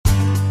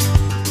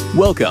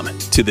Welcome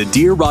to the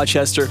Dear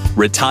Rochester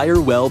Retire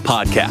Well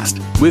podcast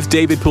with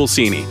David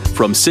Pulsini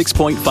from 6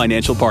 Point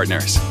Financial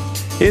Partners.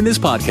 In this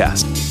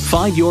podcast,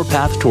 find your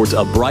path towards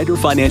a brighter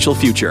financial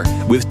future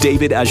with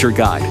David as your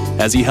guide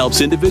as he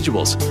helps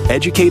individuals,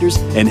 educators,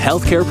 and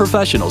healthcare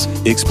professionals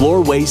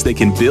explore ways they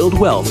can build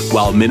wealth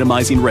while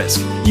minimizing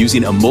risk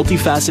using a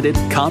multifaceted,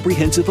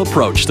 comprehensive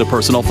approach to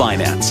personal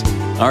finance.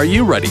 Are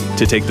you ready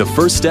to take the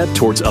first step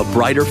towards a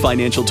brighter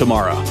financial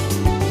tomorrow?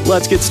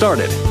 Let's get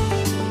started.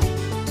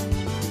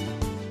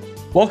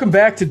 Welcome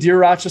back to Dear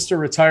Rochester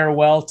Retire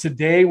Well.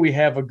 Today we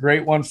have a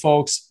great one,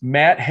 folks.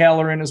 Matt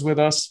Halloran is with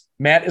us.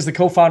 Matt is the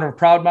co-founder of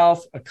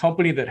Proudmouth, a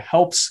company that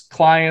helps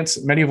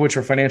clients, many of which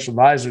are financial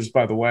advisors,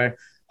 by the way,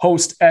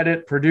 host,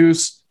 edit,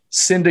 produce,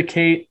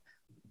 syndicate,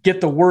 get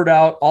the word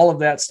out, all of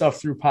that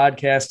stuff through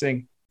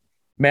podcasting.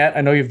 Matt,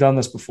 I know you've done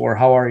this before.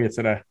 How are you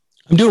today?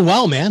 I'm doing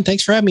well, man.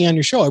 Thanks for having me on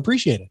your show. I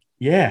appreciate it.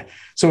 Yeah.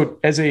 So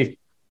as a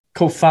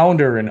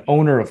co-founder and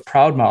owner of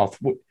Proudmouth,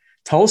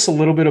 tell us a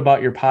little bit about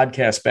your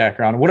podcast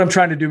background. What I'm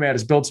trying to do, Matt,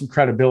 is build some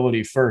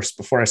credibility first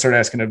before I start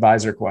asking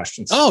advisor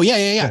questions. Oh,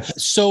 yeah.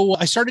 So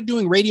I started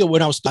doing radio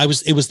when it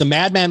was the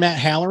Madman Matt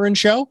Halloran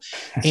show.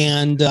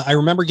 And I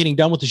remember getting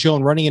done with the show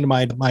and running into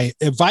my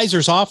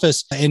advisor's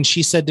office. And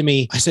she said to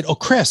me, I said, "Oh,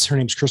 Chris," her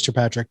name's Chris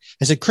Patrick.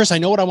 I said, "Chris, I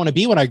know what I want to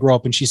be when I grow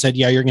up." And she said,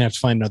 "Yeah, you're going to have to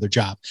find another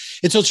job."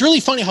 And so it's really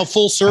funny how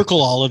full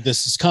circle all of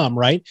this has come,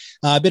 right?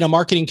 I've been a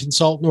marketing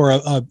consultant or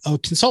a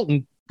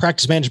consultant,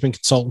 practice management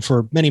consultant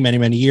for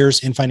many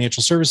years in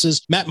financial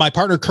services. Met my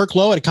partner, Kirk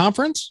Lowe, at a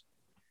conference,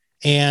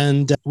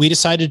 and we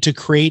decided to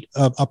create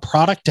a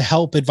product to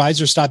help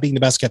advisors stop being the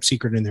best kept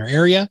secret in their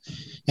area.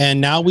 And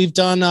now we've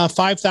done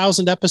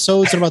 5,000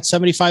 episodes and about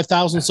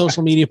 75,000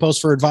 social media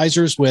posts for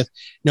advisors with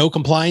no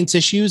compliance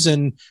issues.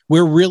 And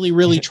we're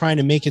really trying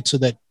to make it so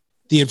that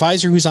the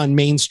advisor who's on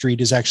Main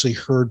Street is actually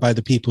heard by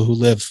the people who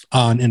live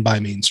on and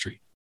by Main Street.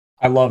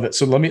 I love it.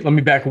 So let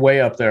me back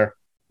way up there.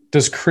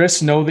 Does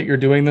Chris know that you're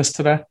doing this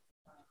today?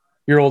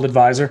 Your old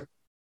advisor?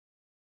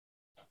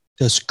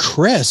 Does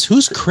Chris?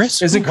 Who's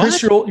Chris? Isn't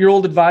Chris your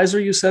old advisor?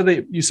 You said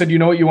you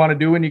know what you want to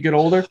do when you get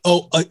older.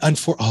 So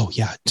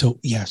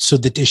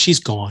she's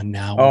gone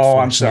now. Oh,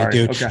 I'm sorry,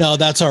 dude. Okay. No,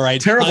 that's all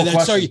right. Terrible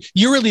question. Sorry,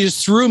 you really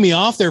just threw me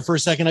off there for a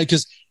second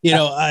because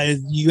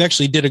you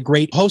actually did a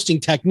great hosting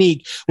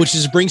technique, which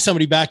is bring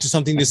somebody back to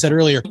something they said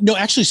earlier. No,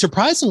 actually,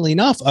 surprisly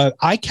enough,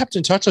 I kept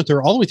in touch with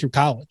her all the way through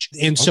college,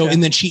 and so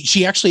and then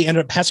she actually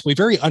ended up passing away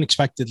very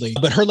unexpectedly.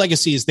 But her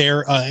legacy is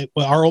there.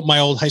 My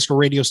old high school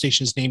radio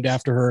station is named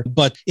after her.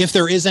 But if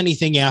there is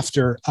anything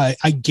after,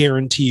 I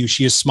guarantee you,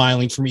 she is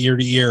smiling from ear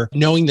to ear,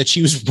 knowing that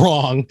she was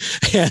wrong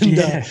and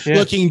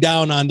looking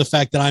down on the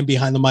fact that I'm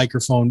behind the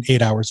microphone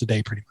 8 hours a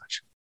day, pretty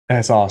much.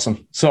 That's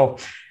awesome. So.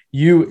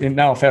 And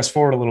now fast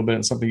forward a little bit,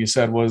 and something you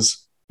said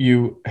was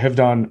you have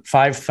done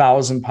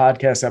 5,000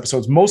 podcast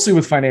episodes, mostly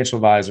with financial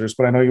advisors,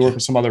 but I know you work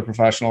with some other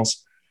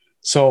professionals.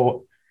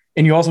 So,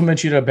 and you also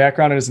mentioned a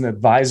background as an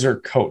advisor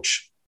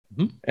coach.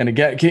 Mm-hmm. And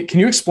again, can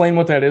you explain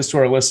what that is to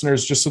our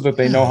listeners, just so that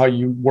they know how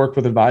you work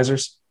with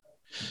advisors?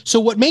 So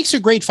what makes a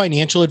great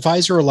financial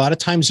advisor a lot of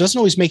times doesn't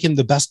always make him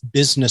the best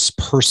business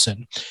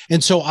person.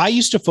 And so I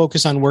used to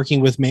focus on working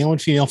with male and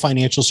female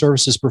financial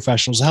services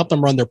professionals to help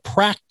them run their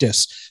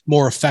practice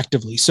more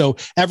effectively. So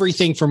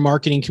everything from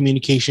marketing,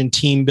 communication,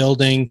 team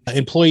building,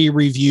 employee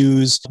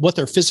reviews, what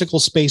their physical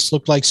space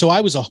looked like. So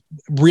I was a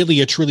truly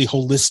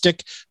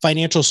holistic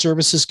financial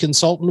services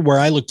consultant where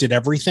I looked at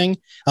everything.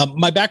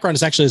 My background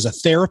is actually as a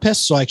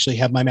therapist. So I actually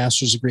have my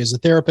master's degree as a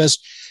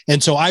therapist.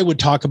 And so I would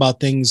talk about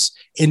things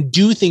and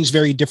do things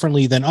very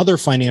differently than other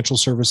financial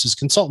services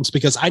consultants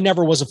because I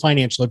never was a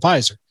financial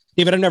advisor.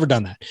 David, I've never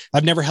done that.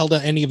 I've never held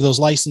any of those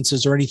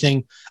licenses or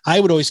anything.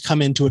 I would always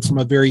come into it from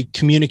a very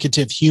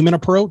communicative human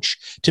approach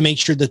to make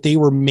sure that they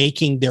were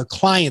making their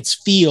clients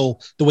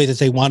feel the way that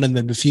they wanted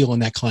them to feel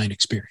in that client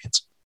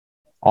experience.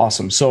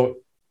 Awesome. So,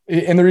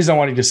 and the reason I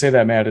wanted to say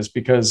that, Matt, is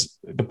because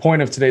the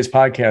point of today's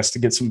podcast to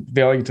get some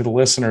value to the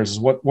listeners is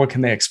what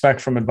can they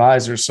expect from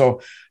advisors?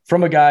 So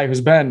from a guy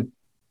who's been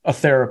a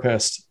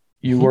therapist,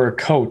 you were a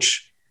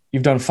coach,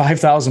 you've done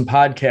 5,000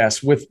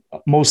 podcasts with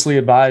mostly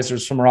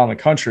advisors from around the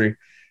country.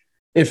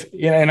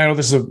 And I know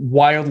this is a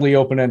wildly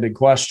open-ended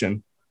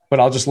question,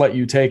 but I'll just let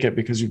you take it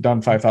because you've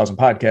done 5,000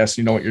 podcasts.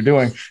 You know what you're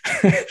doing.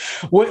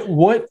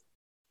 What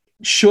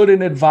should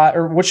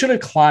a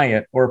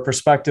client or a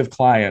prospective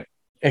client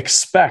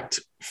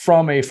expect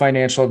from a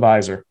financial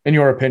advisor, in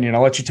your opinion?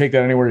 I'll let you take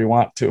that anywhere you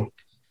want to.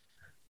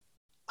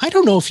 I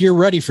don't know if you're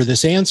ready for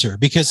this answer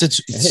because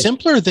it's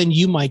simpler than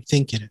you might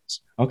think it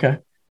is. Okay.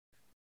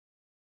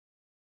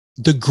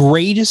 The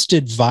greatest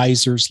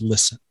advisors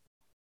listen.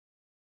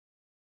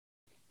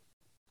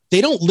 They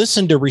don't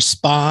listen to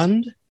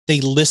respond. They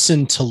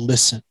listen to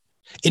listen.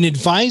 An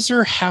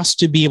advisor has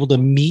to be able to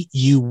meet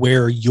you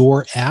where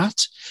you're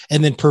at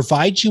and then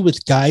provide you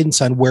with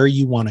guidance on where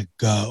you want to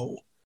go.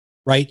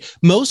 Right?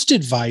 Most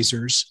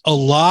advisors, a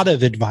lot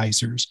of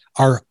advisors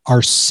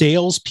are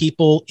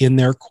salespeople in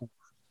their core.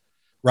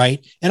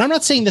 right? And I'm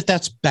not saying that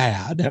that's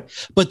bad,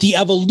 but the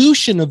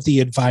evolution of the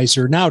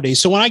advisor nowadays.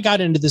 So when I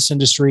got into this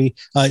industry,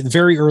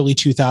 very early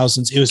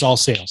 2000s, it was all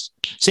sales.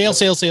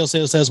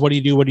 Sales. What do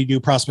you do? What do you do?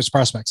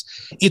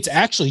 Prospects. It's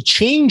actually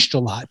changed a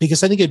lot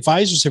because I think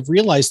advisors have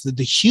realized that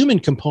the human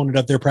component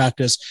of their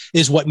practice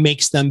is what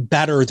makes them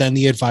better than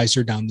the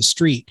advisor down the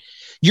street.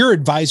 Your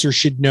advisor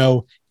should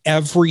know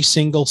every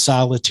single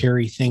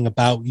solitary thing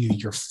about you,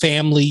 your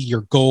family,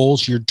 your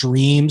goals, your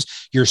dreams,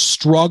 your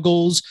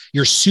struggles,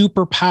 your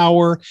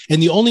superpower. And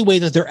the only way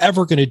that they're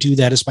ever going to do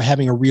that is by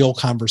having a real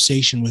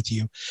conversation with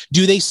you.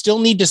 Do they still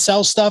need to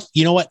sell stuff?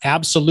 You know what?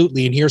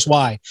 Absolutely. And here's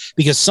why.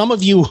 Because some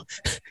of you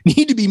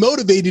need to be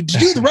motivated to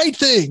do the right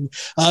thing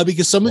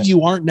because some of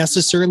you aren't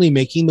necessarily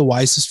making the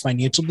wisest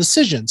financial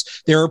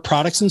decisions. There are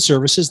products and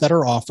services that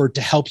are offered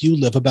to help you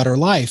live a better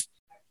life.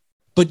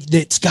 But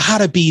it's got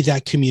to be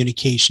that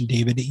communication,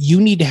 David. You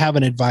need to have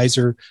an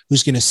advisor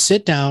who's going to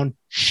sit down,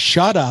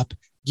 shut up,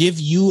 give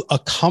you a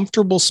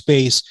comfortable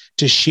space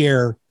to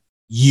share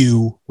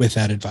you with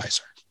that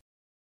advisor.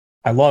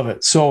 I love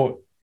it.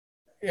 So,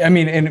 I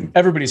mean, and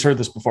everybody's heard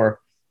this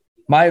before.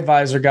 My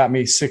advisor got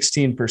me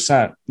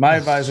 16%. My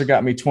advisor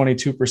got me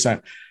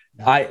 22%.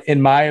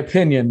 In my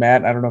opinion,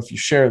 Matt, I don't know if you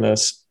share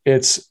this,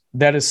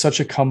 that is such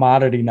a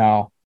commodity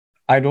now.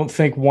 I don't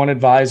think one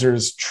advisor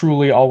is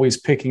truly always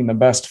picking the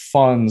best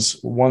funds,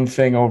 one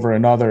thing over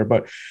another,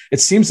 but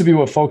it seems to be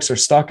what folks are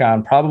stuck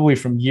on, probably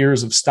from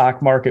years of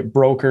stock market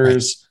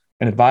brokers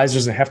and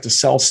advisors that have to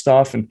sell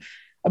stuff. And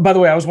by the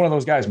way, I was one of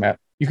those guys, Matt.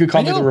 You could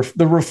call me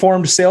the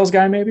reformed sales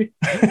guy, maybe.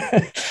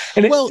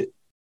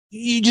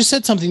 You just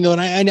said something though,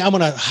 and I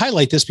want to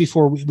highlight this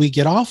before we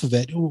get off of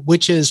it,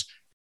 which is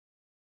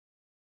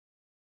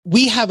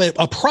we have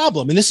a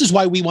problem. And this is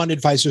why we want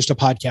advisors to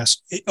podcast,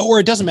 or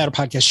it doesn't matter,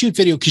 podcast, shoot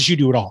video, because you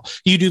do it all.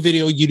 You do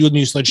video, you do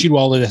newsletters, you do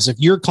all of this. If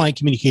your client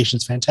communication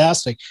is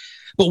fantastic.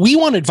 But we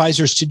want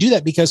advisors to do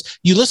that because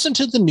you listen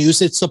to the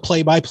news, it's the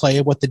play-by-play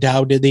of what the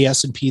Dow did, the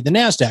S&P, the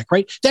NASDAQ,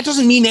 right? That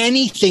doesn't mean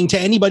anything to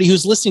anybody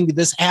who's listening to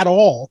this at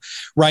all,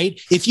 right?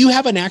 If you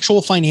have an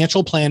actual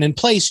financial plan in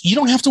place, you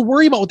don't have to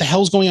worry about what the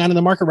hell's going on in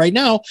the market right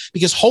now,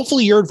 because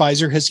hopefully your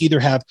advisor has either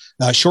have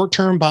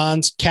short-term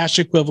bonds, cash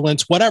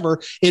equivalents, whatever,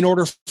 in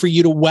order for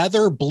you to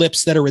weather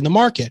blips that are in the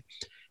market.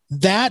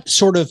 That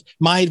sort of,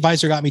 my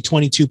advisor got me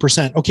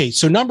 22%. Okay,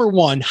 so number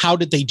one, how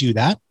did they do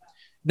that?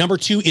 Number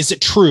two, is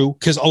it true?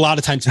 Because a lot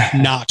of times it's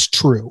not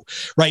true,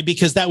 right?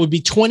 Because that would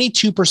be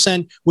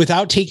 22%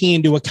 without taking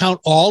into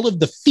account all of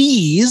the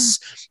fees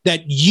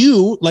that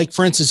you, like,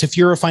 for instance, if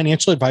you're a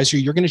financial advisor,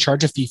 you're going to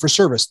charge a fee for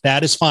service.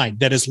 That is fine.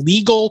 That is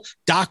legal.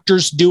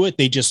 Doctors do it.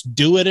 They just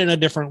do it in a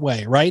different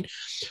way, right?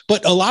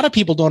 But a lot of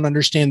people don't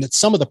understand that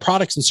some of the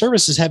products and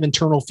services have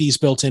internal fees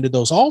built into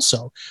those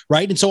also,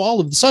 right? And so all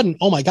of a sudden,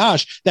 oh my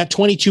gosh, that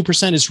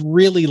 22% is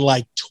really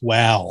like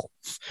 12.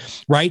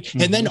 Right.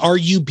 Mm-hmm. And then are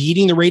you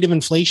beating the rate of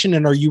inflation,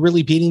 and are you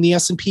really beating the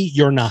S&P?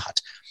 You're not.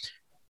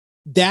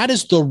 That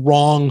is the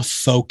wrong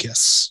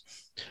focus.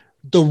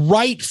 The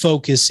right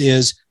focus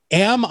is,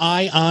 am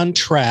I on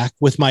track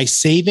with my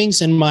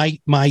savings and my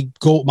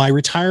goal, my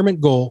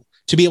retirement goal,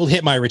 to be able to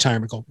hit my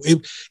retirement goal?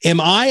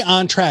 Am I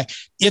on track?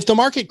 If the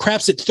market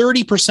craps at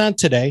 30%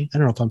 today, I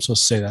don't know if I'm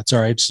supposed to say that.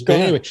 Sorry.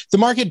 Anyway, the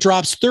market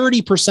drops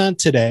 30%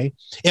 today.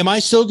 Am I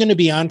still going to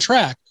be on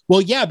track? Well,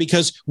 yeah,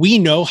 because we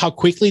know how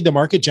quickly the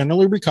market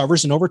generally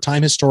recovers, and over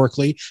time,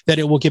 historically, that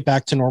it will get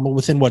back to normal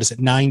within,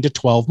 9 to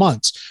 12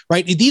 months,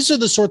 right? These are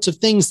the sorts of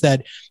things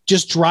that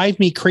just drive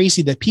me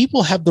crazy, that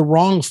people have the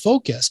wrong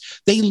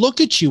focus. They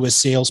look at you as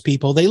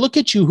salespeople. They look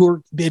at you who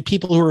are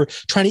people who are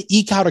trying to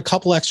eke out a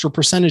couple extra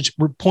percentage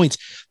points.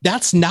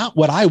 That's not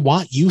what I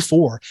want you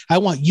for. I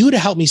want you to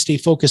help me stay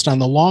focused on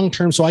the long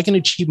term so I can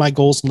achieve my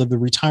goals and live the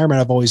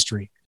retirement I've always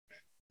dreamed.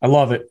 I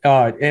love it.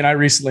 And I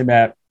recently,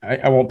 Matt,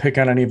 I won't pick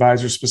on any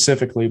advisors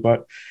specifically,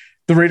 but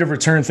the rate of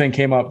return thing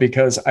came up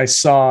because I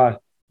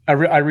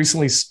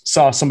recently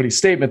saw somebody's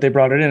statement. They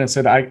brought it in and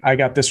said, I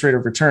got this rate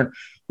of return.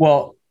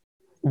 Well,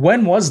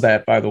 when was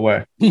that, by the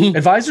way?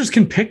 Advisors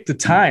can pick the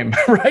time,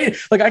 right?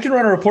 Like, I can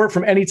run a report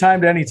from any time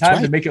to any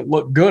time to make it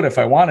look good if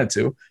I wanted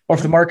to, or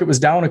if the market was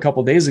down a couple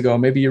of days ago,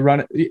 maybe you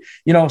run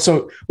it,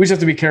 so we just have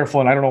to be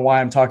careful. And I don't know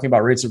why I'm talking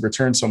about rates of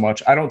return so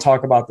much. I don't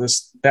talk about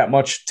this that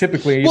much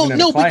typically. Well,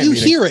 no, but you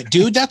hear it,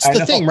 dude. That's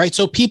the thing, right?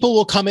 So people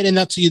will come in, and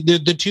that's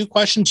the two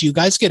questions you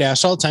guys get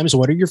asked all the time is,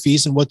 what are your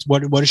fees and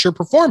what is your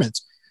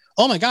performance?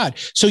 Oh my God.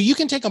 So you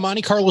can take a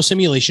Monte Carlo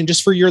simulation,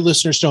 just for your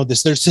listeners to know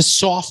this. There's this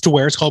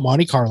software, it's called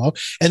Monte Carlo.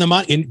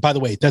 And by the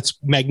way, that's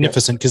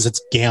magnificent because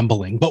it's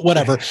gambling, but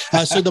whatever.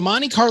 So the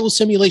Monte Carlo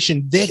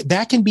simulation,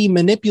 that can be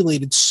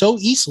manipulated so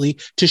easily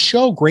to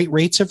show great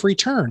rates of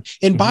return.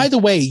 And by the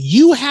way,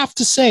 you have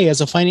to say,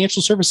 as a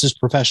financial services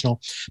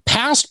professional,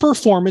 past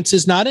performance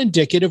is not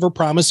indicative or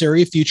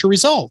promissory of future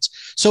results.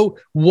 So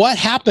what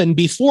happened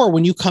before,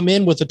 when you come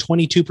in with a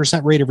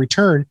 22% rate of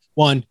return?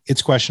 One,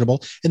 it's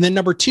questionable. And then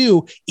number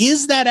two,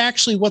 is that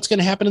actually what's going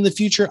to happen in the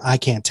future? I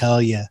can't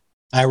tell you.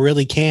 I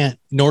really can't,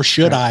 nor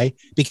should I,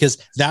 because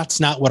that's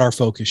not what our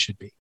focus should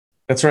be.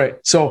 That's right.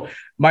 So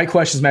my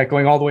question is, Matt,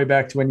 going all the way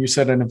back to when you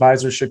said an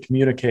advisor should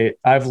communicate,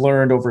 I've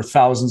learned over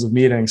thousands of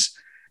meetings.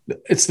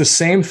 It's the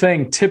same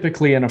thing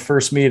typically in a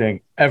first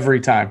meeting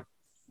every time.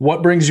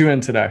 What brings you in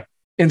today?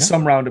 In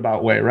some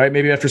roundabout way, right?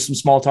 Maybe after some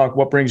small talk,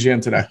 what brings you in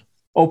today?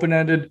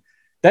 Open-ended.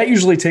 That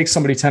usually takes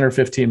somebody 10 or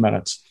 15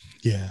 minutes.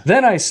 Yeah.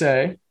 Then I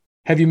say,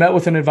 have you met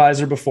with an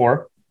advisor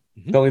before?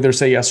 They'll either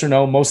say yes or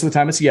no. Most of the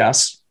time it's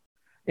yes.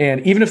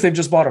 And even if they've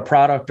just bought a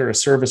product or a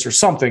service or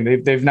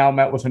something, they've now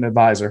met with an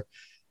advisor,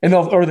 and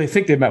or they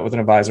think they've met with an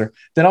advisor.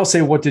 Then I'll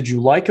say, what did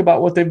you like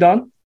about what they've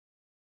done?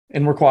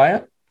 And we're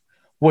quiet.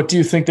 What do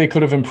you think they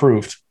could have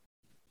improved?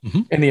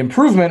 And the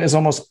improvement is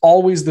almost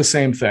always the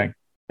same thing.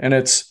 And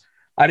it's,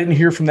 I didn't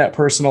hear from that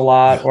person a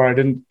lot, or I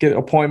didn't get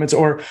appointments,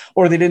 or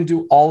they didn't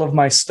do all of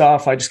my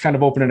stuff. I just kind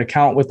of opened an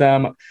account with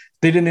them.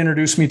 They didn't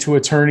introduce me to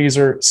attorneys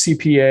or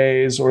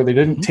CPAs, or they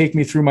didn't take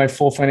me through my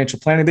full financial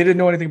planning. They didn't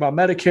know anything about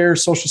Medicare,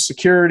 Social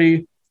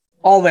Security,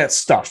 all that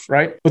stuff,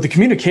 right? But the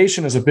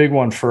communication is a big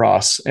one for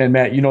us. And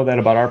Matt, you know that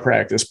about our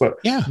practice. But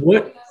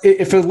what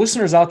if the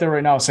listeners out there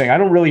right now saying, I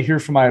don't really hear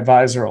from my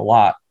advisor a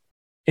lot,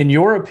 in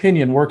your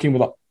opinion, working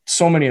with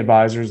so many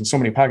advisors and so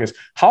many podcasts,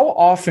 how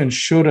often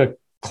should a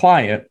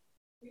client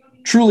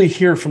truly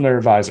hear from their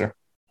advisor?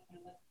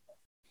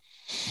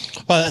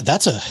 Well, I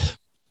don't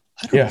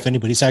know if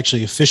anybody's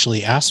actually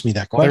officially asked me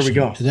that question.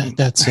 Well, there we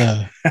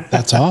go.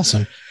 That's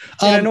awesome.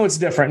 And I know it's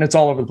different and it's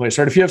all over the place,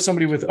 right? If you have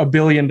somebody with $1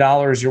 billion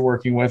you're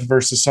working with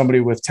versus somebody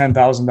with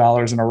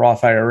 $10,000 in a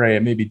Roth IRA,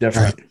 it may be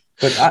different. Right.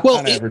 But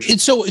on average.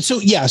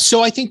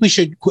 So I think we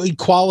should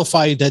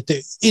qualify that.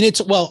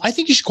 I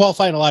think you should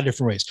qualify in a lot of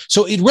different ways.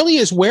 So it really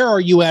is, where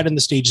are you at in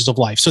the stages of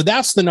life? So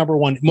that's the number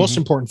one most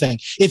important thing.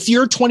 If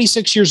you're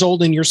 26 years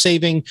old and you're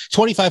saving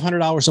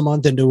 $2,500 a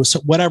month into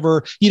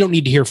whatever, you don't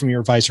need to hear from your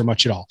advisor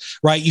much at all,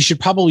 right? You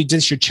should probably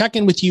just check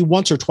in with you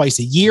once or twice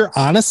a year,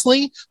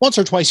 honestly, once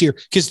or twice a year,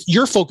 because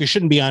your focus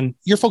should be on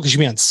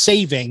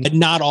saving, but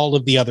not all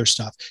of the other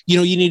stuff.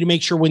 You need to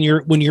make sure when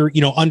you're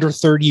under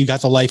 30, you got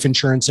the life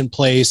insurance in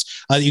place.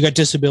 You got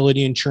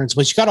disability insurance,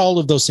 but you got all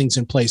of those things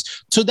in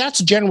place. So that's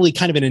generally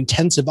kind of an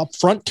intensive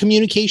upfront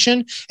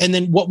communication. And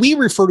then what we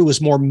refer to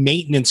as more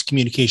maintenance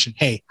communication.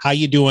 Hey, how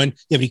you doing?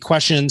 You have any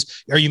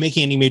questions? Are you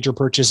making any major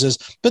purchases?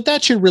 But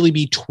that should really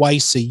be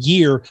twice a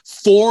year,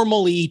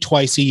 formally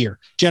twice a year,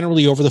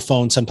 generally over the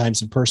phone,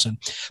 sometimes in person.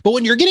 But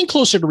when you're getting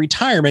closer to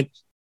retirement,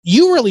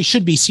 you really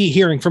should be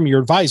hearing from your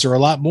advisor a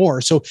lot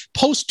more. So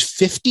post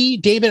 50,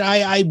 David,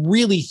 I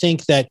really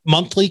think that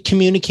monthly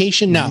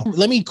communication. Now,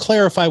 let me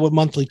clarify what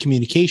monthly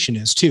communication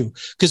is too,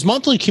 because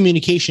monthly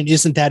communication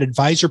isn't that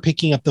advisor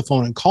picking up the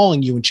phone and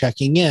calling you and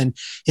checking in.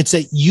 It's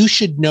that you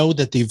should know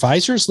that the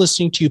advisor is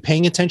listening to you,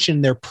 paying attention,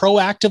 and they're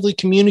proactively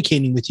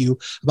communicating with you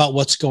about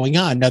what's going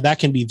on. Now, that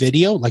can be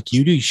video, like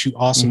you do. You shoot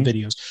awesome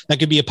videos. That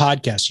could be a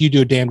podcast. You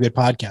do a damn good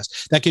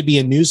podcast. That could be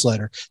a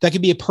newsletter. That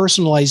could be a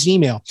personalized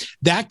email.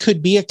 That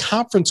could be a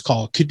conference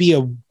call. It could be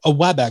a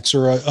WebEx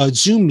or a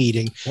Zoom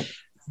meeting.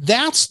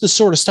 That's the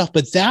sort of stuff,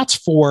 but that's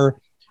for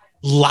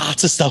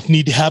lots of stuff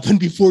need to happen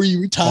before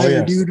you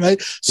retire, dude. Right.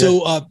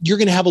 So you're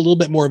going to have a little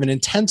bit more of an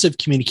intensive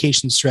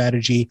communication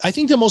strategy. I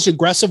think the most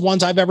aggressive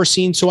ones I've ever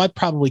seen. So I've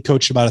probably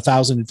coached about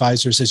 1,000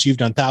 advisors as you've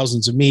done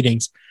thousands of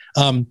meetings.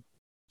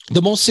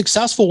 The most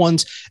successful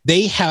ones,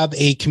 they have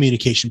a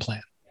communication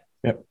plan.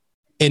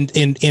 And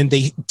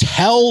they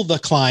tell the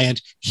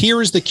client,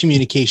 here is the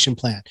communication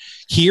plan.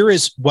 Here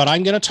is what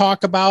I'm going to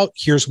talk about.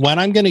 Here's when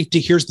I'm going to,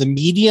 here's the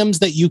mediums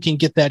that you can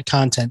get that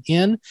content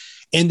in.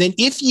 And then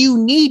if you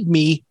need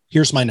me,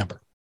 here's my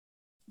number.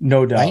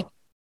 No doubt. Right?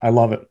 I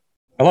love it.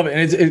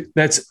 And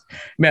that's,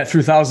 Matt,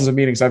 through thousands of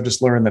meetings, I've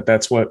just learned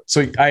that's what,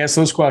 so I ask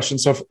those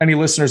questions. So if any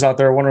listeners out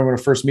there are wondering what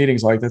a first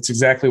meeting's like, that's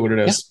exactly what it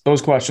is. Yeah.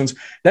 Those questions,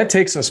 that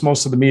takes us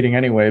most of the meeting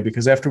anyway,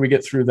 because after we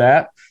get through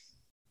that,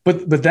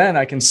 But then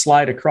I can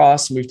slide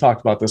across, and we've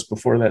talked about this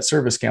before, that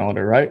service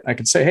calendar, right? I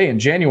can say, hey, in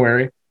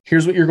January,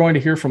 here's what you're going to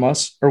hear from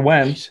us, or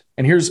when,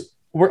 and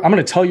I'm going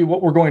to tell you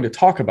what we're going to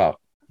talk about.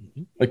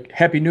 Like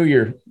Happy New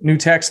Year, new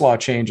tax law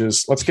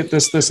changes. Let's get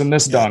this, and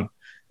this done.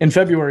 In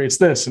February, it's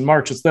this. In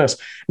March, it's this.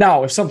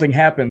 Now, if something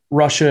happened,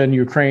 Russia and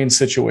Ukraine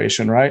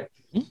situation, right?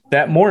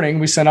 That morning,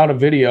 we sent out a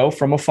video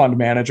from a fund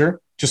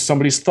manager, just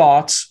somebody's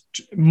thoughts,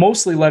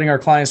 mostly letting our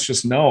clients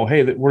just know,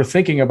 hey, that we're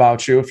thinking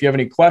about you. If you have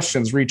any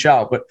questions, reach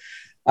out. But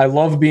I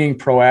love being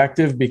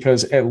proactive,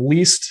 because at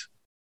least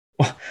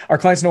our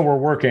clients know we're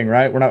working,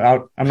 right?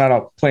 I'm not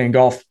out playing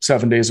golf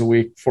 7 days a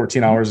week,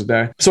 14 hours a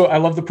day. So I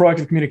love the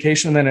proactive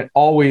communication. And then it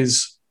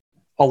always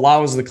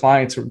allows the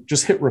client to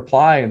just hit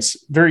reply and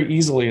very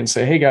easily and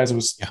say, hey guys, I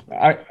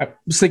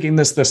was thinking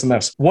this, and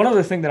this. One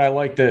other thing that I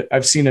like that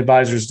I've seen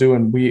advisors do,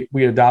 and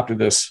we adopted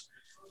this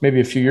maybe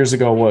a few years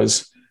ago,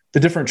 was the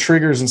different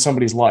triggers in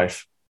somebody's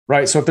life,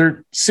 right? So if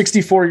they're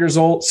 64 years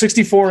old,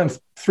 64 and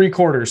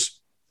 3/4,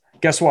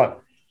 guess what?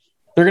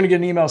 They're going to get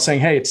an email saying,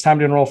 hey, it's time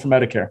to enroll for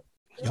Medicare.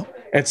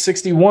 At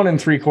 61 and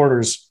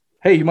 3/4,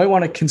 hey, you might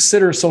want to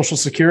consider Social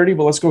Security,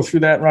 but let's go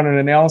through that and run an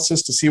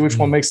analysis to see which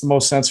one makes the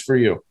most sense for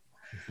you.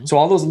 So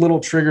all those little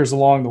triggers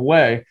along the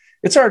way,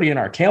 it's already in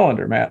our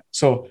calendar, Matt.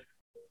 So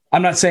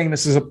I'm not saying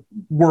this is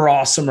we're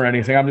awesome or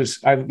anything.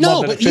 I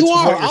no, but you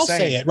are. I'll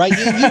say it, right?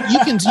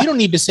 You don't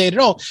need to say it at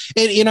all.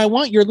 And I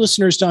want your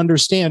listeners to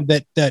understand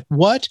that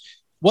what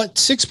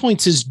 6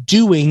 Points is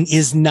doing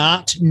is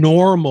not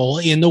normal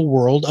in the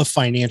world of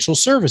financial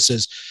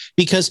services,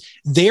 because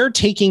they're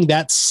taking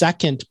that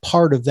second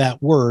part of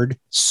that word,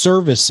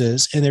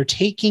 services, and they're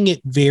taking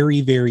it very,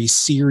 very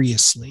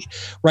seriously,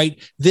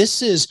 right?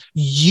 This is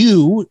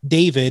you,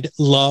 David,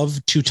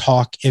 love to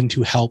talk and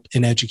to help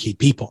and educate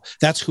people.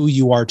 That's who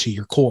you are to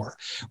your core,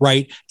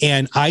 right?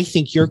 And I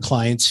think your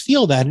clients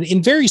feel that.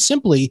 And very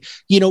simply,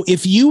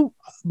 if you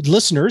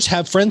listeners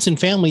have friends and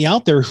family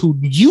out there who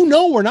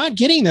we're not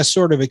getting this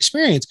sort of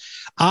experience,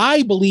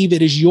 I believe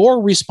it is your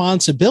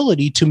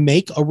responsibility to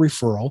make a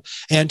referral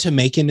and to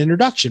make an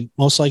introduction,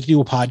 most likely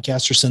do a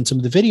podcast or send some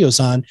of the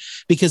videos on,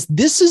 because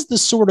this is the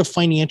sort of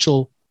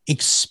financial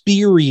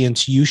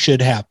experience you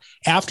should have.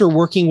 After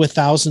working with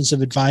thousands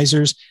of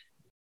advisors,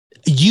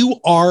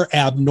 you are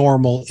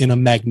abnormal in a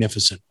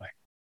magnificent way.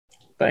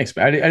 Thanks,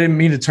 man. I didn't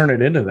mean to turn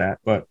it into that,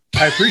 but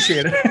I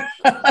appreciate it.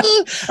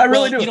 I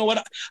really do. You know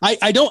what?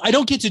 I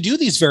don't get to do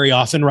these very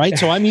often, right?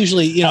 So I'm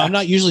usually, I'm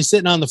not usually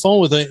sitting on the phone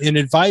with an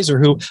advisor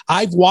who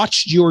I've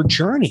watched your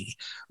journey,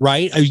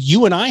 right?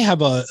 You and I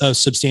have a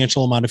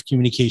substantial amount of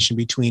communication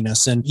between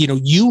us, and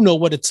you know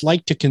what it's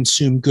like to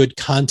consume good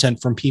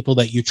content from people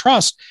that you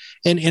trust,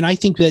 and I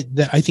think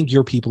that I think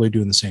your people are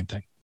doing the same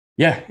thing.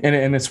 Yeah,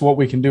 and it's what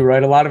we can do,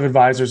 right? A lot of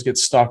advisors get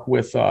stuck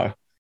with a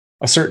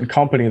certain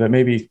company that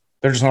maybe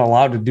they're just not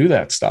allowed to do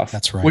that stuff.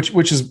 That's right.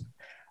 Which is,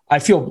 I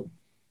feel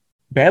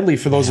badly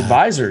for those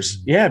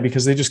advisors. Yeah,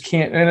 because they just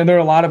can't. And there are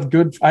a lot of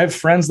I have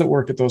friends that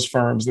work at those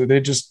firms that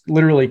they just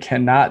literally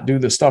cannot do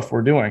the stuff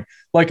we're doing,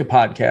 like a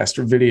podcast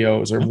or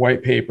videos or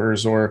white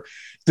papers or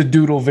the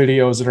doodle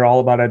videos that are all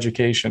about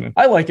education. And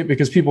I like it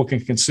because people can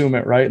consume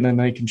it, right? And then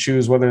they can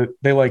choose whether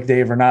they like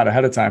Dave or not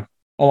ahead of time,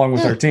 along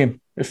with our team.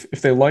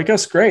 If they like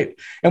us, great.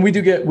 And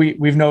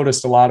we've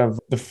noticed a lot of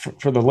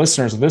for the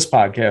listeners of this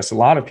podcast, a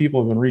lot of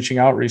people have been reaching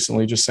out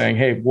recently, just saying,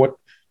 hey,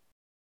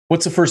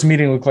 what's the first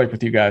meeting look like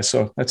with you guys?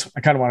 So I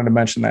kind of wanted to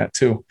mention that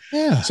too.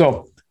 Yeah.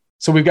 So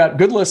we've got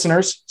good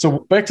listeners. So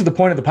back to the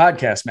point of the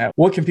podcast, Matt,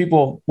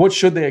 what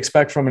should they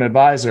expect from an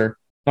advisor?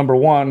 Number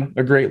one,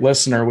 a great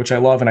listener, which I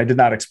love. And I did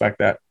not expect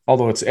that,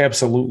 although it's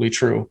absolutely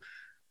true.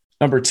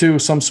 Number two,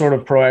 some sort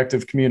of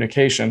proactive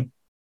communication.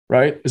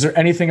 Right? Is there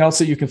anything else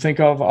that you can think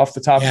of off the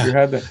top of your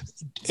head?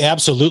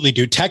 Absolutely,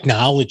 dude.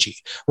 Technology,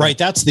 right?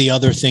 That's the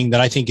other thing that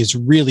I think is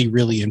really,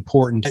 really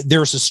important.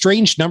 There's a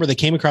strange number that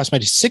came across my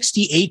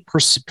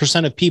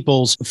 68% of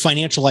people's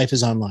financial life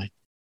is online.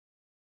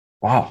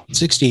 Wow.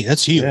 68.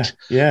 That's huge.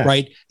 Yeah.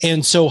 Right.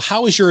 And so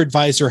how is your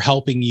advisor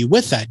helping you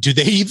with that? Do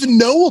they even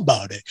know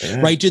about it? Yeah.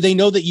 Right. Do they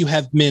know that you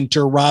have Mint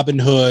or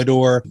Robinhood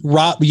or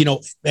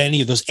any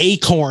of those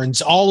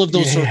Acorns, all of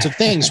those sorts of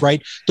things,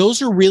 right?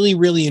 Those are really,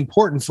 really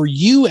important for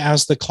you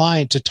as the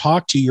client to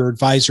talk to your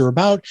advisor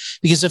about,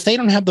 because if they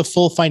don't have the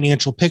full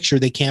financial picture,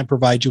 they can't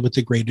provide you with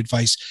the great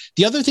advice.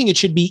 The other thing, it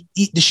should be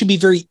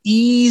very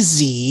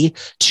easy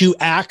to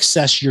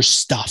access your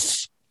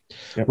stuff.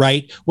 Yep.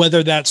 Right?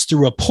 Whether that's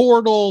through a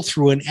portal,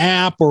 through an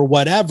app or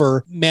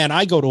whatever. Man,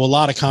 I go to a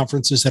lot of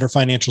conferences that are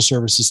financial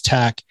services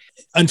tech.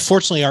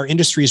 Unfortunately, our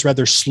industry is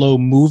rather slow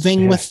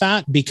moving with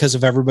that because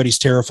of everybody's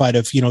terrified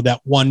of,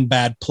 that one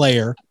bad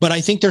player. But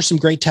I think there's some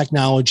great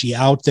technology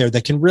out there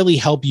that can really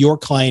help your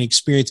client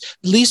experience,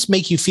 at least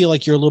make you feel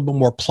like you're a little bit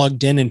more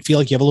plugged in and feel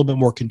like you have a little bit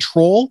more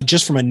control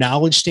just from a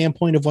knowledge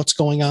standpoint of what's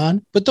going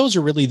on. But those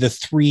are really the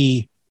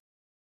three.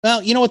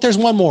 Well, you know what? There's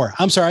one more.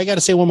 I'm sorry. I got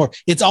to say one more.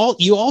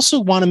 You also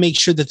want to make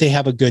sure that they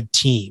have a good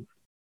team,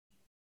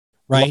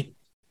 right?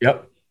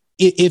 Yep.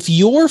 If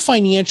your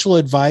financial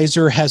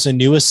advisor has a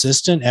new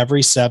assistant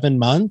every 7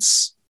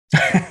 months,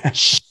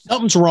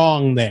 something's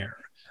wrong there,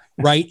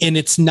 right? And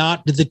it's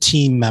not the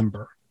team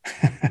member.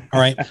 All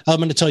right. I'm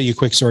going to tell you a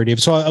quick story,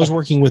 Dave. So I was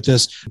working with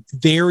this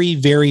very,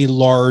 very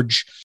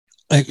large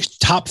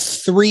top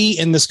 3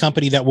 in this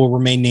company that will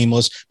remain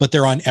nameless, but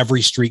they're on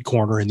every street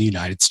corner in the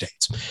United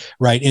States,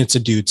 right? And it's a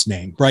dude's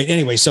name, right?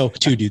 Anyway, so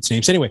 2 dudes'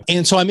 names. Anyway,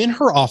 and so I'm in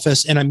her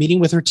office and I'm meeting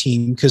with her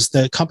team because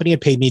the company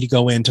had paid me to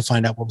go in to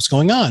find out what was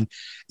going on.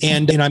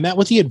 And I met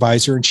with the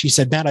advisor and she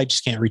said, Matt, I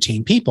just can't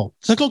retain people.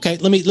 It's like, okay,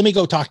 let me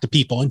go talk to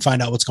people and find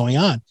out what's going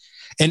on.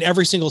 And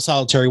every single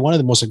solitary one of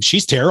them was like,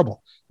 she's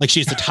terrible. Like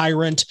she's a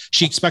tyrant.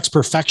 She expects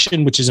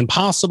perfection, which is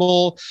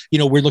impossible. We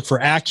look for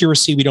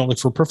accuracy. We don't look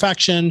for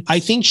perfection. I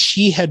think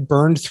she had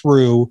burned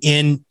through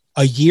in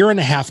a year and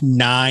a half,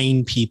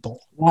 9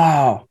 people.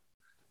 Wow.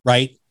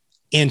 Right.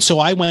 And so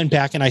I went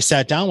back and I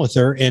sat down with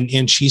her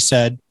and she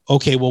said,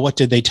 okay, well, what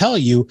did they tell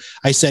you?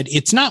 I said,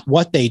 it's not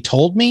what they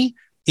told me.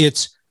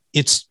 It's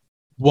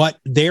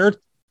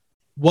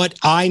what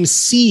I'm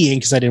seeing,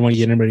 because I didn't want to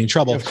get anybody in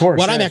trouble. Of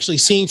course, I'm actually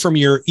seeing from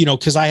your,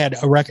 because I had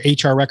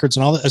HR records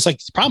and all that. It's like,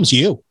 the problem's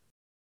you.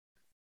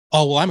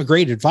 oh, well, I'm a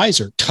great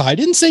advisor. I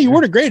didn't say you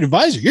weren't a great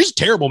advisor. You're just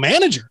a terrible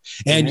manager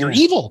and you're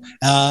evil.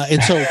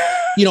 And so,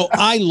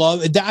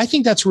 I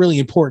think that's really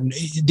important.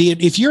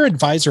 If your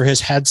advisor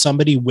has had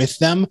somebody with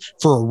them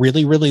for a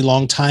really, really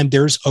long time,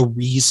 there's a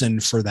reason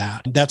for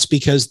that. That's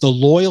because the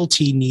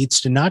loyalty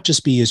needs to not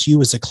just be as you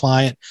as a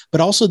client,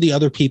 but also the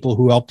other people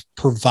who help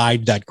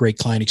provide that great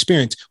client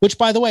experience, which,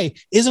 by the way,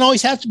 isn't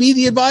always have to be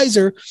the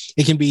advisor.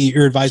 It can be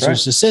your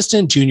advisor's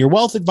assistant, junior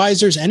wealth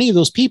advisors, any of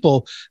those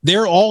people.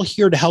 They're all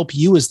here to help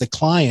you as the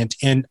client.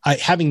 And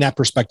having that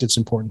perspective is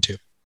important too.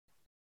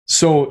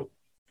 So,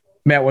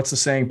 Matt, what's the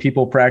saying?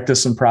 People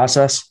practice and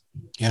process.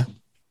 Yeah.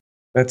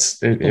 It's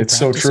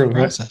so true.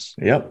 Right?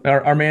 Yep.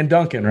 Our man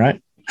Duncan,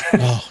 right?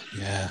 Oh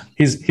yeah.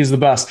 He's the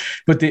best,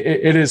 but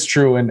it is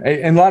true. And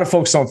a lot of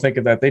folks don't think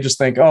of that. They just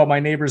think, oh, my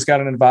neighbor's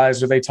got an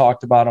advisor. They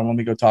talked about him. Let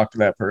me go talk to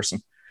that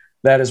person.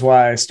 That is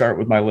why I start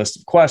with my list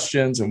of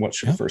questions and what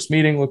should the first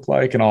meeting look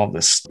like and all of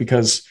this,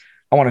 because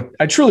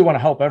I truly want to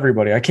help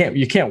everybody.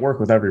 You can't work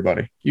with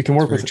everybody. You can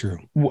work with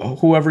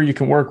whoever you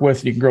can work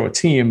with. You can grow a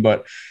team,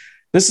 but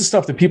this is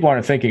stuff that people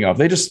aren't thinking of.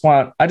 I just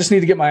need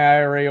to get my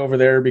IRA over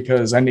there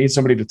because I need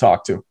somebody to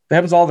talk to. That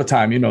happens all the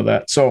time. You know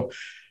that. So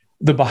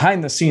the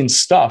behind the scenes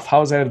stuff,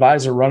 how is that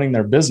advisor running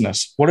their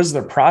business? What does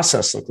their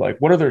process look like?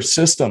 What are their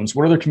systems?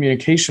 What are their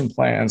communication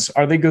plans?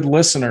 Are they good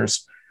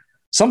listeners?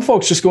 Some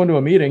folks just go into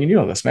a meeting, and you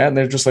know this, man.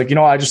 They're just like,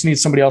 I just need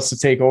somebody else to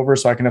take over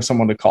so I can have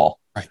someone to call.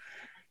 Right.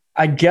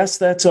 I guess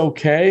that's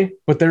okay,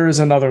 but there is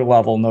another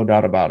level, no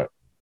doubt about it.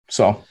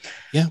 So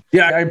yeah,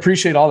 I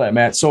appreciate all that,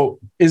 Matt. So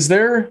is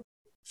there,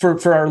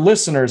 for our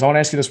listeners, I want to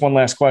ask you this one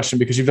last question,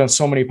 because you've done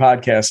so many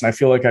podcasts and I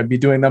feel like I'd be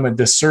doing them a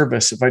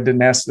disservice if I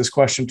didn't ask this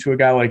question to a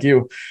guy like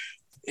you.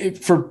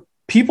 For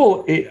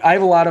people, we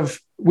have a lot of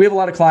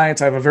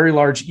clients. I have a very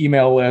large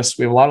email list.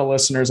 We have a lot of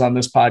listeners on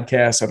this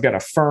podcast. I've got a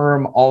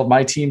firm. All of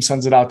my team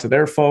sends it out to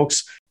their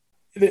folks.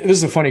 This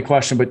is a funny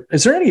question, but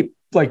is there any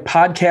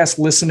podcast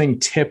listening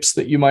tips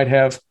that you might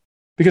have?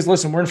 Because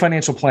listen, we're in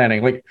financial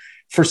planning.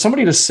 For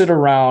somebody to sit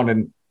around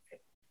and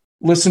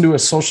listen to a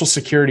Social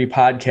Security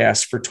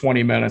podcast for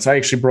 20 minutes, I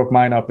actually broke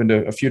mine up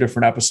into a few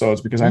different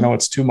episodes because I know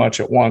it's too much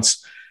at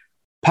once.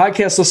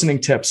 Podcast listening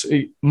tips.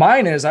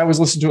 Mine is I always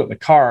listen to it in the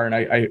car and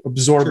I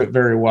absorb it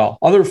very well.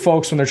 Other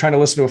folks, when they're trying to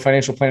listen to a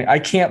financial planning, I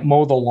can't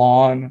mow the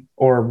lawn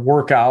or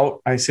work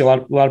out. I see a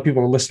lot of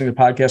people are listening to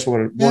podcasts while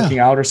they're working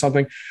out or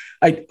something.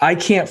 I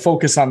can't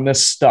focus on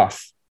this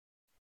stuff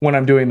when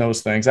I'm doing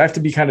those things. I have to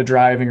be kind of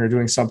driving or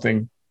doing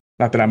something,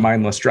 not that I'm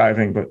mindless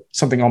driving, but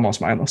something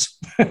almost mindless.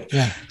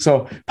 Yeah.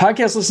 So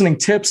podcast listening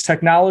tips,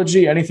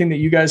 technology, anything that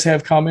you guys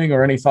have coming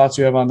or any thoughts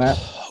you have on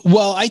that?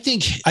 Well, I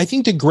think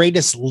the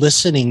greatest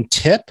listening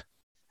tip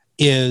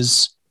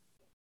is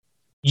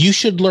you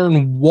should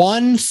learn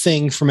one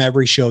thing from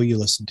every show you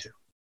listen to.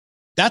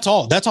 That's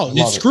all.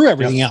 Screw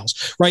everything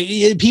else, right?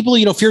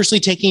 People, fiercely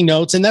taking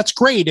notes, and that's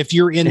great if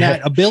you're in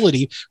that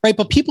ability, right?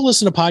 But people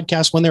listen to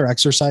podcasts when they're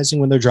exercising,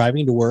 when they're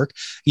driving to work,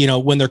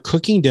 when they're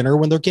cooking dinner,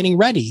 when they're getting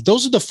ready.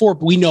 Those are the four.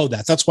 We know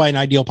that. That's why an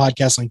ideal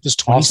podcast like this,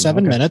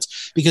 27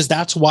 minutes, because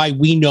that's why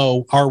we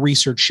know our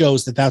research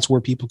shows that that's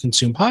where people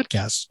consume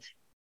podcasts.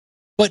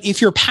 But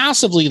if you're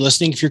passively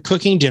listening, if you're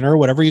cooking dinner,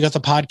 whatever, you got the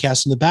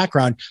podcast in the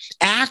background,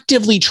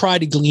 actively try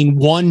to glean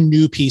one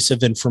new piece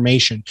of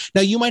information.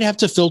 Now, you might have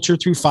to filter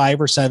through 5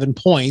 or 7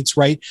 points,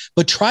 right?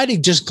 But try to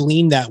just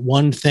glean that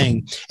one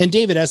thing. And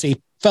David, as a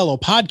fellow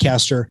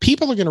podcaster,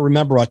 people are going to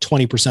remember about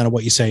 20% of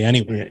what you say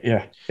anyway.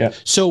 Yeah.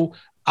 So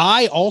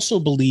I also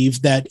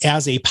believe that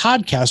as a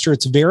podcaster,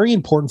 it's very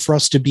important for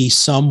us to be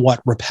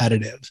somewhat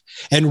repetitive,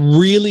 and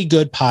really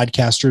good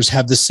podcasters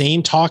have the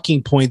same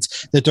talking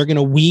points that they're going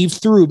to weave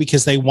through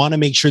because they want to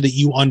make sure that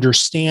you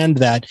understand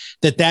that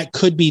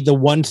could be the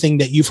one thing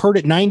that you've heard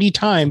it 90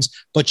 times,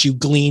 but you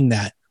glean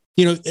that.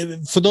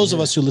 For those of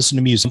us who listen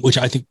to music, which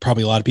I think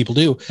probably a lot of people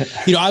do,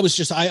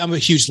 I'm a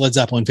huge Led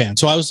Zeppelin fan.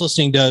 So I was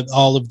listening to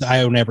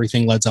I own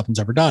everything Led Zeppelin's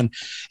ever done.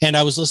 And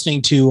I was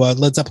listening to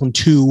Led Zeppelin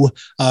 2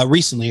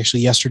 recently, actually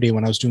yesterday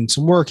when I was doing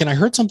some work, and I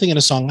heard something in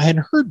a song I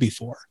hadn't heard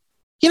before.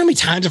 You know how many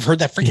times I've heard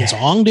that freaking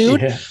song,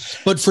 dude? Yeah.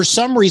 But for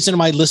some reason,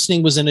 my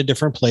listening was in a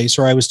different place,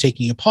 or I was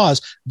taking a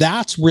pause.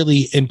 That's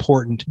really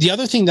important. The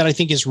other thing that I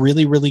think is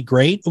really, really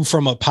great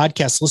from a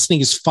podcast listening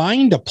is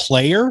find a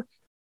player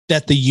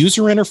that the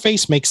user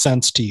interface makes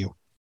sense to you.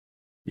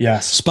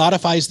 Yes.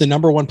 Spotify is the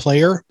number one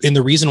player. And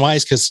the reason why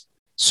is because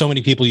so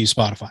many people use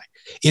Spotify.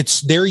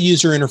 Their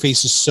user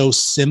interface is so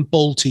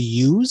simple to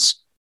use,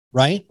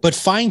 right? But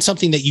find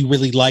something that you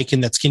really like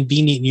and that's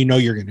convenient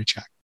and you're going to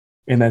check.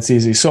 And that's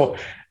easy. So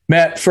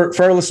Matt, for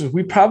our listeners,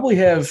 we probably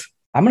have,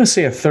 I'm going to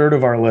say a third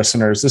of our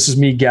listeners, this is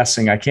me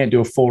guessing, I can't do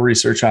a full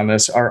research on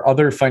this, are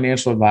other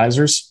financial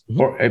advisors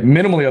or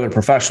minimally other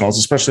professionals,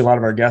 especially a lot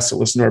of our guests that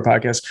listen to our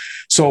podcast.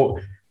 So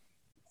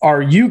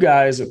are you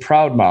guys at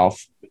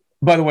Proudmouth?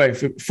 By the way,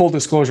 full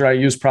disclosure, I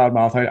use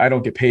Proudmouth. I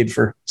don't get paid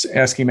for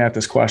asking Matt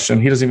this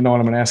question. He doesn't even know what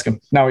I'm going to ask him.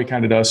 Now he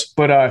kind of does.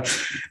 But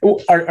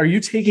are you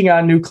taking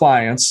on new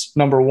clients,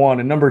 number one?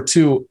 And number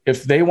two,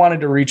 if they wanted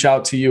to reach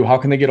out to you, how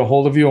can they get a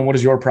hold of you? And what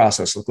does your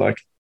process look like?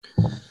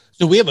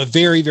 So we have a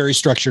very, very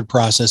structured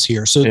process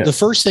here. So the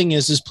first thing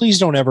is please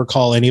don't ever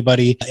call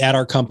anybody at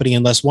our company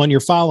unless, one, you're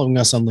following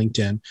us on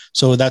LinkedIn.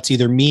 So that's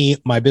either me,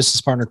 my business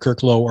partner,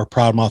 Kirk Lowe, or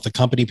Proudmouth, the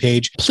company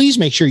page. Please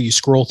make sure you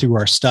scroll through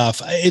our stuff.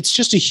 It's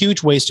just a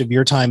huge waste of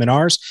your time and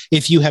ours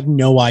if you have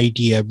no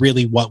idea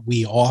really what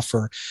we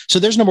offer. So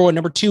there's number one.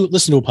 Number two,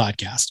 listen to a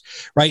podcast,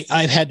 right?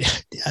 I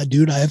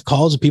have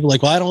calls of people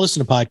like, well, I don't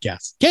listen to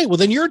podcasts. Okay, well,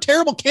 then you're a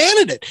terrible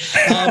candidate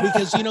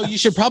because, you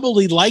should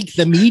probably like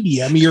the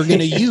medium you're going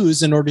to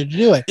use in order to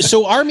do it.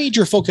 So our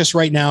major focus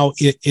right now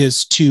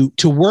is to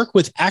work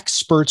with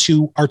experts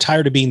who are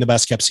tired of being the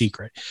best kept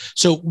secret.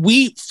 So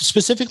we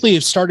specifically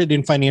have started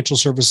in financial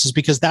services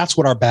because that's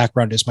what our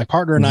background is. My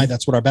partner and I,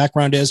 that's what our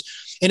background is.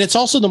 And it's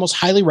also the most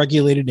highly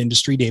regulated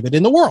industry, David,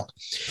 in the world.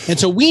 And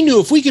so we knew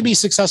if we could be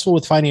successful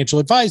with financial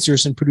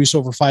advisors and produce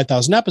over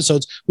 5,000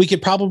 episodes, we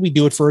could probably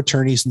do it for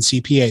attorneys and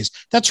CPAs.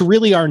 That's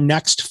really our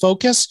next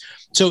focus.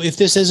 So if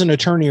this is an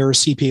attorney or a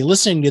CPA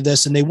listening to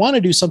this and they want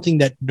to do something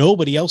that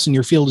nobody else in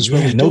your field is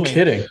really doing,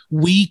 kidding,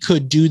 we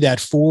could do that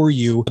for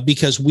you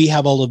because we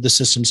have all of the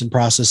systems and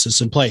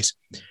processes in place.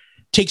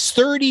 Takes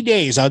 30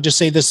 days. I'll just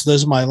say this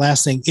is my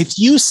last thing. If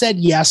you said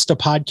yes to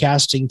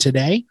podcasting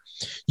today,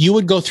 you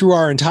would go through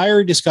our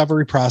entire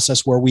discovery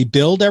process where we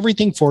build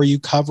everything for you,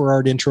 cover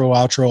art, intro,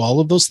 outro,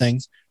 all of those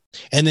things.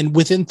 And then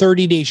within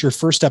 30 days, your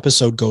first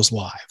episode goes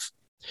live.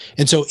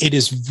 And so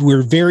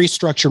we're very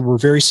structured.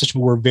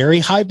 We're very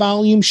high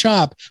volume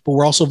shop, but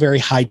we're also very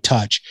high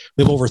touch.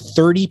 We have over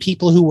 30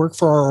 people who work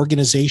for our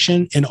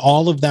organization, and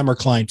all of them are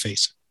client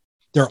facing.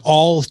 They're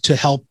all to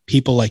help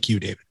people like you,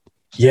 David.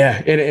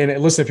 Yeah.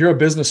 And listen, if you're a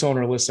business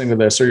owner listening to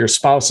this, or your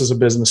spouse is a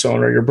business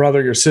owner, your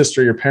brother, your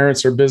sister, your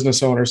parents are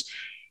business owners.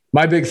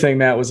 My big thing,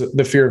 Matt, was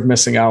the fear of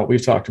missing out.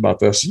 We've talked about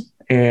this.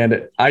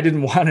 And I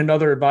didn't want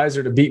another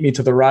advisor to beat me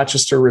to the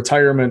Rochester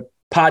retirement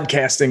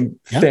podcasting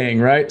thing,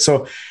 right?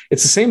 So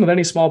it's the same with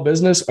any small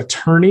business.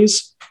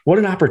 Attorneys, what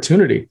an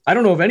opportunity. I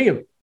don't know if any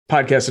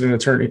podcast that an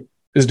attorney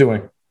is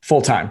doing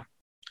full-time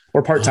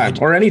or part-time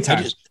or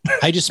anytime.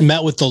 I just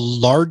met with the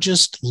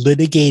largest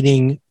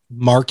litigating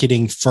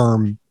marketing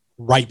firm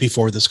right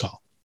before this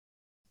call.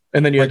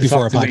 And then you had to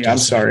talk to me. I'm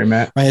sorry,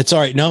 Matt. Right, it's all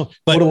right. No,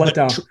 but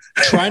letdown.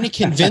 Trying to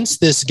convince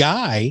this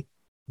guy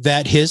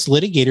that his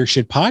litigator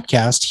should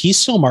podcast, he's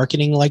still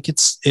marketing like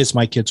it's, as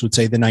my kids would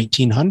say, the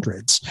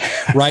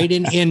 1900s, right?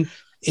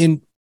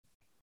 And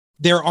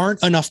there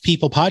aren't enough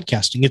people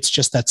podcasting. It's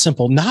just that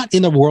simple. Not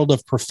in the world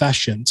of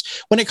professions.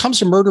 When it comes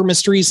to murder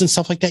mysteries and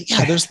stuff like that,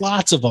 yeah, there's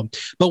lots of them.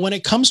 But when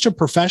it comes to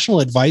professional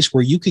advice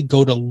where you could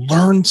go to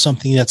learn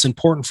something that's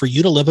important for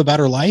you to live a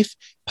better life,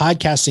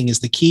 podcasting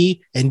is the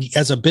key. And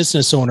as a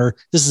business owner,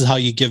 this is how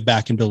you give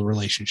back and build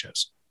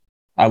relationships.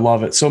 I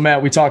love it. So,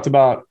 Matt, we talked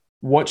about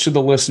what should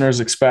the listeners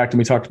expect, and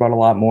we talked about a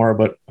lot more,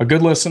 but a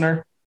good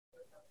listener,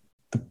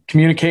 the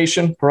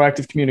communication,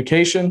 proactive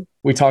communication.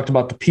 We talked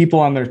about the people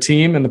on their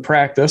team and the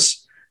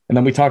practice, and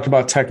then we talked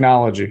about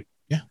technology.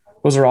 Yeah.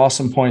 Those are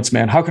awesome points,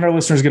 man. How can our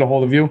listeners get a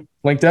hold of you?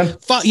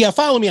 LinkedIn?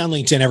 Follow me on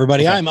LinkedIn,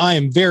 everybody. Okay. I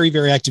am very,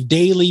 very active,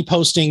 daily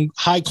posting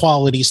high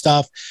quality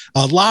stuff,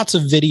 lots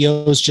of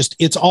videos,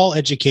 it's all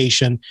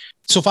education.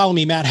 So follow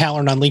me, Matt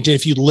Halloran, on LinkedIn.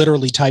 If you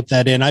literally type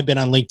that in, I've been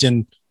on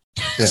LinkedIn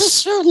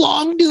so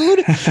long,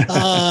 dude.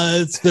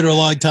 It's been a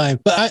long time,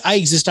 but I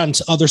exist on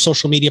other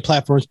social media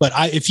platforms. But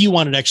if you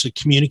wanted to actually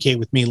communicate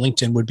with me,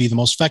 LinkedIn would be the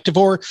most effective.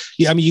 Or,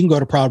 you can go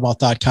to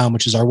proudmouth.com,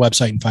 which is our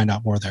website, and find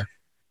out more there.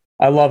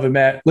 I love it,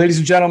 Matt. Ladies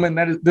and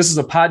gentlemen, this is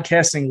a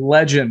podcasting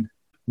legend,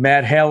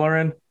 Matt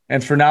Halloran.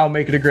 And for now,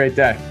 make it a great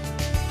day.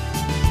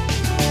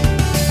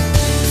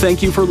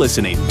 Thank you for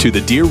listening to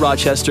the Dear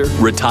Rochester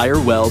Retire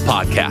Well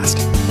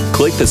podcast.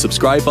 Click the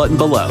subscribe button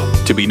below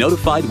to be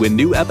notified when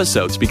new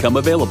episodes become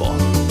available.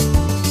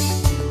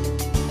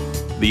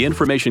 The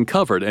information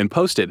covered and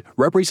posted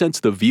represents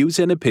the views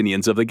and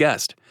opinions of the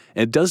guest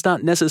and does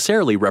not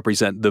necessarily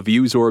represent the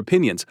views or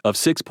opinions of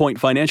 6 Point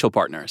Financial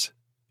Partners.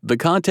 The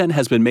content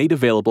has been made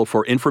available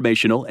for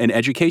informational and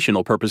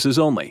educational purposes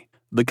only.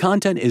 The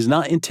content is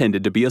not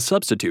intended to be a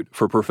substitute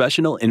for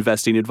professional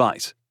investing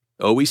advice.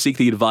 Always seek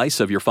the advice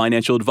of your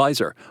financial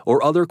advisor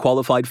or other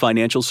qualified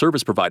financial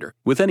service provider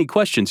with any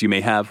questions you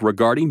may have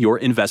regarding your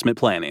investment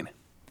planning.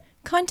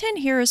 Content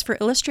here is for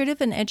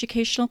illustrative and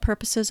educational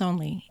purposes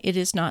only. It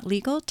is not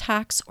legal,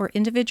 tax, or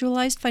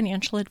individualized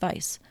financial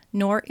advice,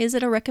 nor is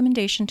it a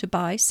recommendation to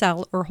buy,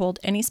 sell, or hold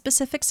any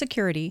specific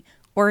security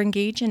or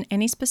engage in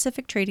any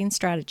specific trading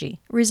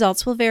strategy.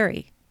 Results will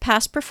vary.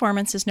 Past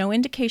performance is no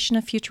indication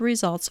of future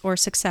results or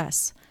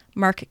success.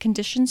 Market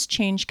conditions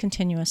change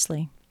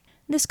continuously.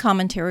 This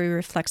commentary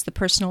reflects the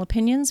personal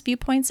opinions,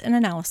 viewpoints, and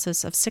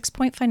analysis of 6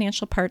 Point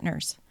Financial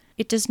Partners.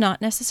 It does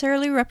not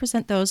necessarily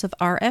represent those of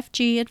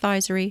RFG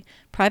Advisory,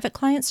 Private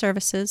Client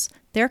Services,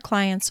 their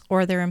clients,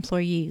 or their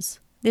employees.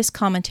 This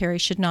commentary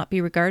should not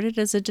be regarded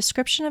as a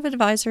description of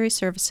advisory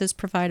services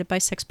provided by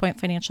 6 Point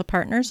Financial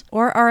Partners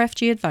or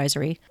RFG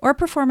Advisory, or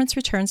performance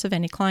returns of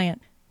any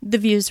client. The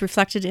views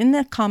reflected in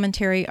the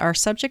commentary are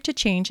subject to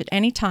change at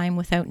any time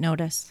without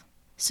notice.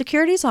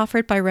 Securities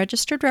offered by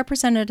registered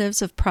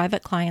representatives of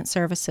Private Client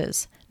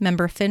Services,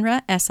 member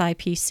FINRA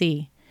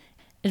SIPC.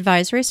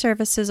 Advisory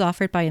services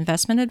offered by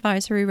investment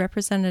advisory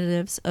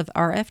representatives of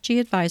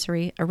RFG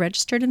Advisory, a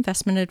registered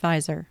investment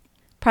advisor.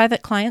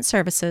 Private client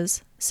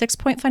services, 6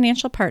 Point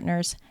Financial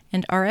Partners,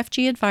 and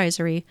RFG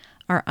Advisory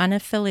are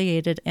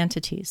unaffiliated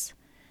entities.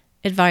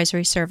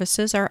 Advisory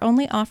services are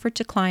only offered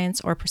to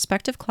clients or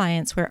prospective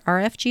clients where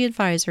RFG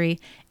Advisory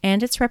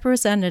and its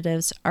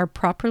representatives are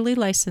properly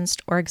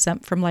licensed or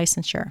exempt from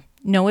licensure.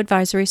 No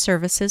advisory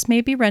services may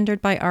be rendered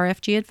by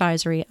RFG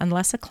Advisory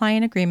unless a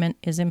client agreement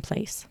is in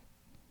place.